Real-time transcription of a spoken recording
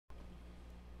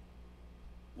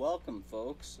Welcome,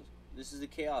 folks. This is the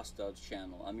KhaosDubz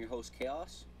channel. I'm your host,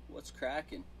 Chaos. What's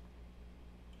cracking?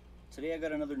 Today I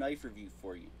got another knife review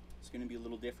for you. It's going to be a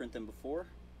little different than before.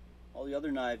 All the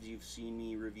other knives you've seen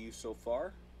me review so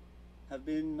far have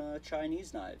been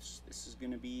Chinese knives. This is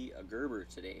going to be a Gerber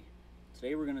today.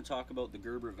 Today we're going to talk about the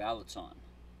Gerber Valloton.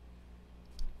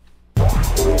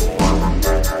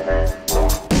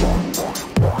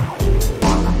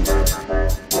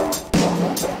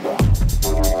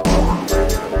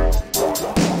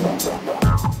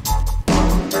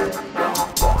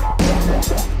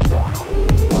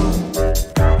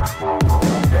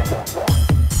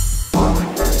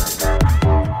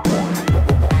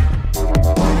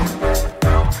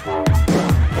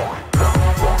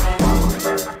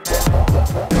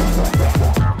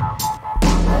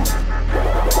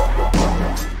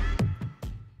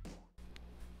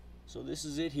 So this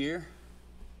is it here,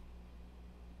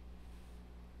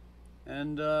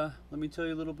 and let me tell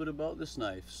you a little bit about this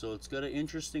knife. So it's got an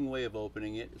interesting way of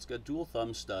opening it. It's got dual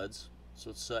thumb studs, so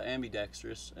it's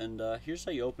ambidextrous, and here's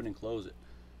how you open and close it.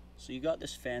 So you got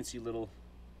this fancy little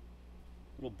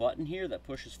button here that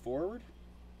pushes forward,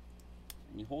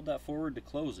 and you hold that forward to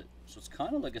close it. So it's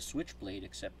kind of like a switchblade,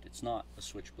 except it's not a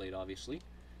switchblade, obviously.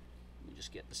 Let me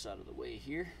just get this out of the way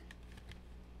here.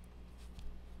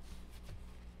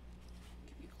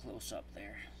 Close up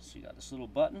there. So you got this little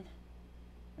button.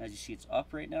 As you see, it's up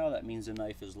right now. That means the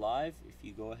knife is live. If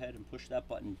you go ahead and push that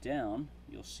button down,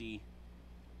 you'll see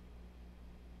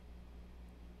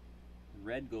the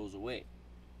red goes away,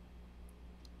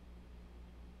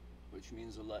 which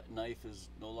means the knife is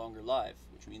no longer live,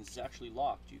 which means it's actually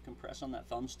locked. You can press on that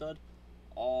thumb stud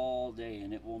all day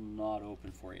and it will not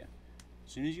open for you.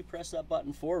 As soon as you press that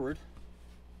button forward,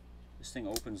 this thing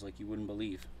opens like you wouldn't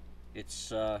believe.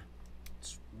 It's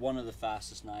one of the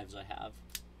fastest knives I have.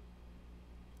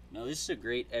 Now this is a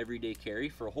great everyday carry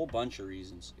for a whole bunch of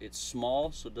reasons. It's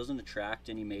small, so it doesn't attract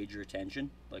any major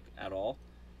attention, like at all.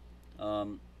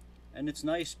 And it's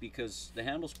nice because the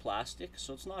handle's plastic,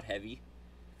 so it's not heavy,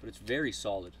 but it's very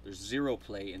solid. There's zero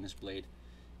play in this blade.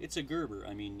 It's a Gerber.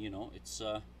 I mean, you know, it's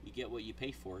you get what you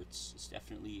pay for. It's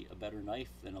definitely a better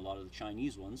knife than a lot of the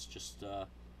Chinese ones, just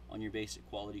on your basic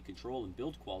quality control and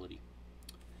build quality.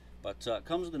 But it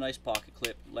comes with a nice pocket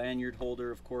clip, lanyard holder,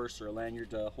 of course, or a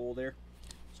lanyard hole there.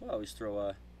 So I always throw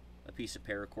a piece of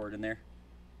paracord in there.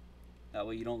 That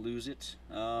way you don't lose it.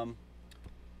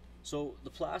 So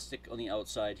the plastic on the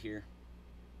outside here,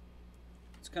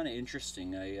 it's kind of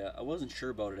interesting. I wasn't sure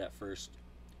about it at first.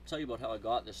 I'll tell you about how I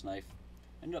got this knife.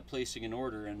 I ended up placing an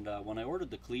order, and when I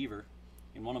ordered the cleaver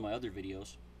in one of my other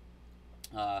videos,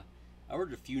 I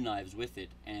ordered a few knives with it,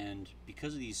 and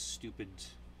because of these stupid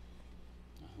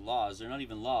laws, they're not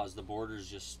even laws, the border's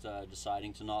just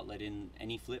deciding to not let in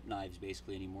any flip knives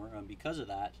basically anymore. Because of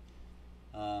that,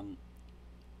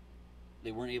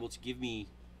 they weren't able to give me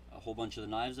a whole bunch of the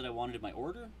knives that I wanted in my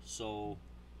order, so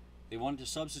they wanted to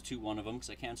substitute one of them,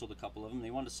 because I canceled a couple of them. They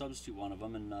wanted to substitute one of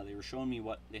them, and they were showing me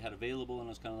what they had available, and I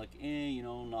was kind of like, you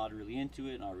know, not really into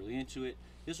it.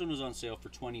 This one was on sale for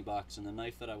 20 bucks, and the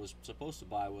knife that I was supposed to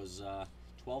buy was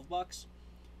 12 bucks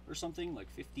or something, like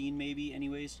 15 maybe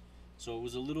anyways. So it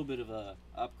was a little bit of a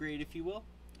upgrade, if you will.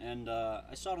 And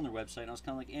I saw it on their website, and I was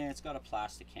kind of like, it's got a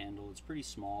plastic handle, it's pretty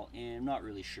small, and I'm not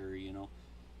really sure, you know.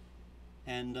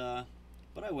 And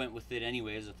but I went with it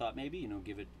anyways. I thought maybe, you know,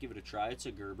 give it a try. It's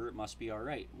a Gerber, it must be all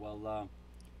right. Well,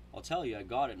 I'll tell you, I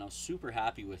got it, and I was super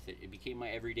happy with it. It became my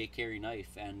everyday carry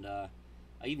knife, and I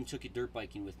even took it dirt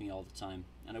biking with me all the time.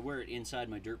 And I wear it inside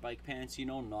my dirt bike pants, you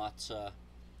know, not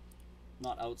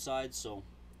outside. So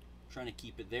trying to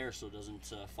keep it there so it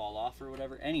doesn't fall off or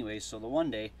whatever. Anyways, so the one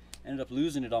day I ended up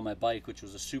losing it on my bike, which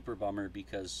was a super bummer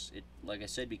because it, like I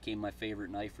said, became my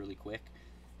favorite knife really quick.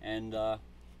 And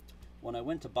when I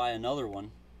went to buy another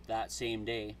one that same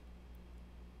day,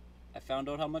 I found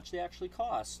out how much they actually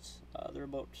cost. They're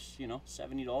about, you know,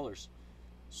 $70.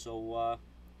 So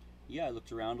yeah, I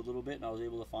looked around a little bit and I was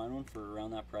able to find one for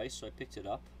around that price, so I picked it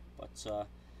up. But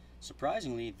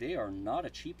surprisingly, they are not a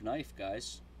cheap knife,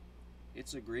 guys.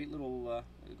 It's a great little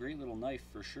knife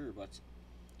for sure, but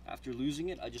after losing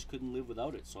it, I just couldn't live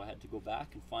without it, so I had to go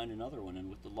back and find another one. And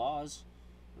with the laws,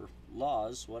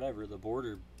 whatever, the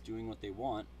border doing what they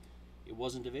want, it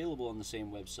wasn't available on the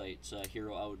same website,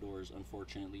 Hero Outdoors,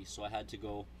 unfortunately. So I had to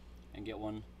go and get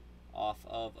one off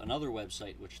of another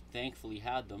website, which thankfully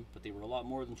had them, but they were a lot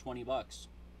more than 20 bucks.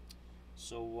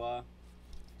 So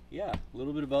yeah, a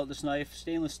little bit about this knife.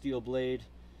 Stainless steel blade.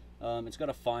 It's got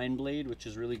a fine blade, which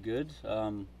is really good.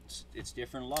 It's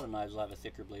different. A lot of knives will have a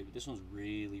thicker blade, but this one's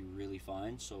really, really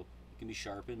fine, so it can be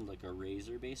sharpened like a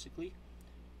razor, basically,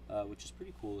 which is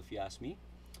pretty cool if you ask me.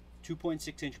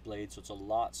 2.6-inch blade, so it's a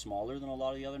lot smaller than a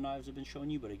lot of the other knives I've been showing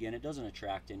you, but again, it doesn't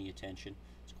attract any attention.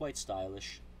 It's quite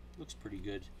stylish, looks pretty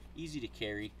good, easy to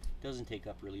carry, doesn't take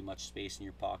up really much space in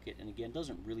your pocket, and again,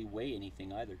 doesn't really weigh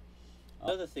anything either.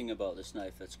 Another thing about this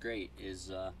knife that's great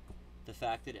is the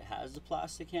fact that it has the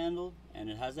plastic handle and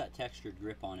it has that textured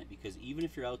grip on it, because even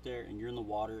if you're out there and you're in the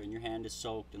water and your hand is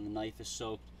soaked and the knife is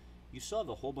soaked, you still have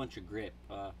a whole bunch of grip.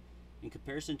 In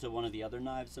comparison to one of the other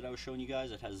knives that I was showing you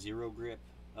guys that has zero grip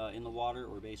in the water,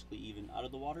 or basically even out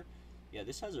of the water, yeah,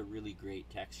 this has a really great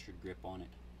textured grip on it.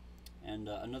 And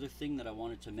another thing that I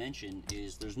wanted to mention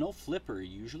is there's no flipper.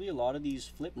 Usually a lot of these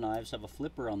flip knives have a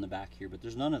flipper on the back here, but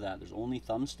there's none of that. There's only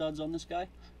thumb studs on this guy,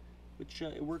 which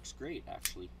it works great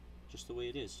actually, just the way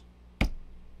it is.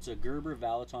 It's a Gerber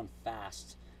Valloton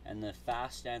Fast, and the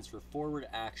Fast stands for Forward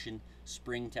Action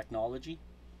Spring Technology.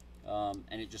 And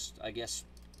it just, I guess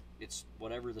it's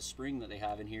whatever the spring that they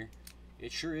have in here.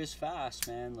 It sure is fast,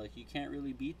 man. Like, you can't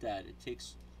really beat that. It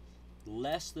takes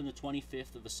less than a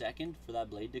 25th of a second for that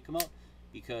blade to come out,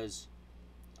 because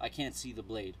I can't see the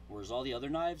blade, whereas all the other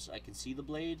knives I can see the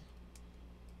blade,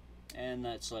 and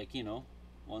that's like, you know,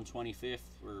 1/25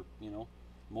 or, you know,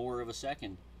 more of a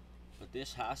second. But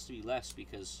this has to be less,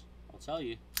 because I'll tell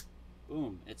you,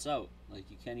 boom, it's out. Like,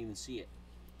 you can't even see it.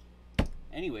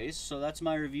 Anyways, so that's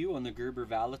my review on the Gerber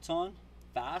Valloton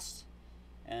Fast,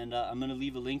 and I'm going to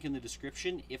leave a link in the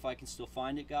description, if I can still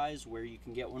find it, guys, where you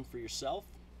can get one for yourself.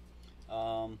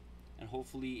 And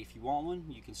hopefully, if you want one,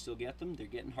 you can still get them. They're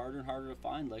getting harder and harder to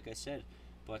find, like I said.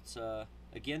 But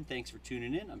again, thanks for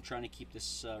tuning in. I'm trying to keep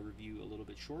this review a little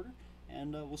bit shorter,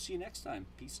 and we'll see you next time.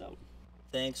 Peace out.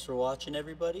 Thanks for watching,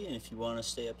 everybody, and if you want to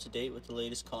stay up to date with the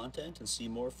latest content and see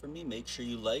more from me, make sure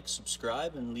you like,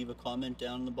 subscribe, and leave a comment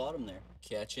down in the bottom there.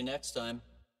 Catch you next time.